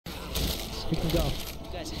We can go.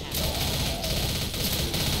 You guys have it.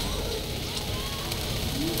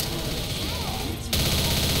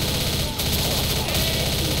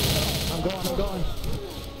 I'm going.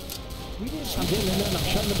 I'm getting in there and I'm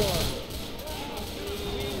shutting the door.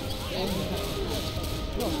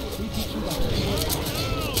 Look, we teach you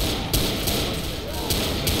about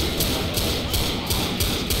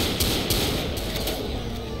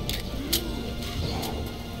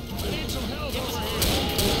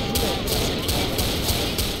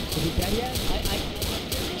Is he dead yet?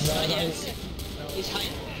 He's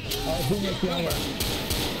hiding. Alright, who makes the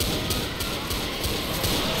armor?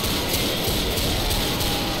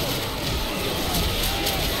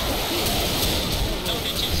 No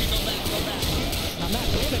bitches, you go back. I'm not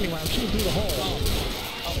going anywhere. I'm shooting through the hole.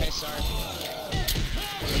 Oh. Okay, sorry.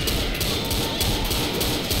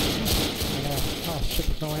 Oh shit,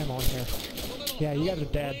 there's no ammo in here. Yeah, you guys are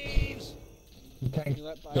dead. Tank.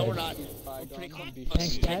 No, we're not. Pretty close.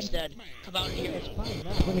 Tank's Tank's dead? dead. Come out here. It's fine,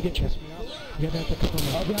 I'm gonna get you. You gotta have to cover me.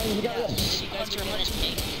 Oh, behind you, we got one. You guys are gonna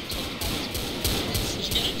take.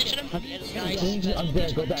 Did you get him? Nice. I'm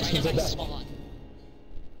dead, go back, Try to go find back. spawn.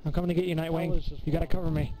 I'm coming to get you, Nightwing. You gotta cover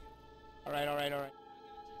me. Alright.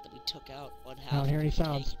 That we took out one half. I don't hear any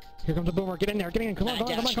sounds. Here comes the boomer. Get in there. Get in. Come on.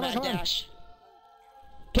 Mad dash.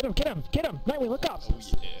 Get him. Nightwing, look up.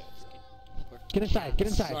 Get inside.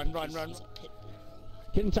 Run.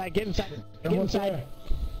 Get inside. Everyone's there.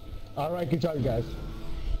 Alright, good job, you guys.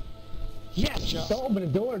 Yes. Don't open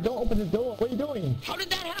the door. What are you doing? How did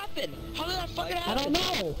that happen? How did that fucking I happen?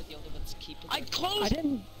 don't know. I I closed.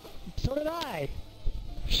 didn't. So did I.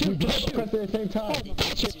 We Shoot. both pressed at the same time.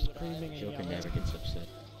 Screaming and Joker yelling. never gets upset.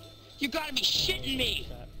 You gotta be shitting me.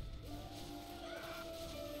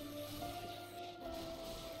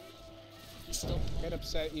 He's still Get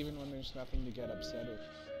upset even when there's nothing to get upset over.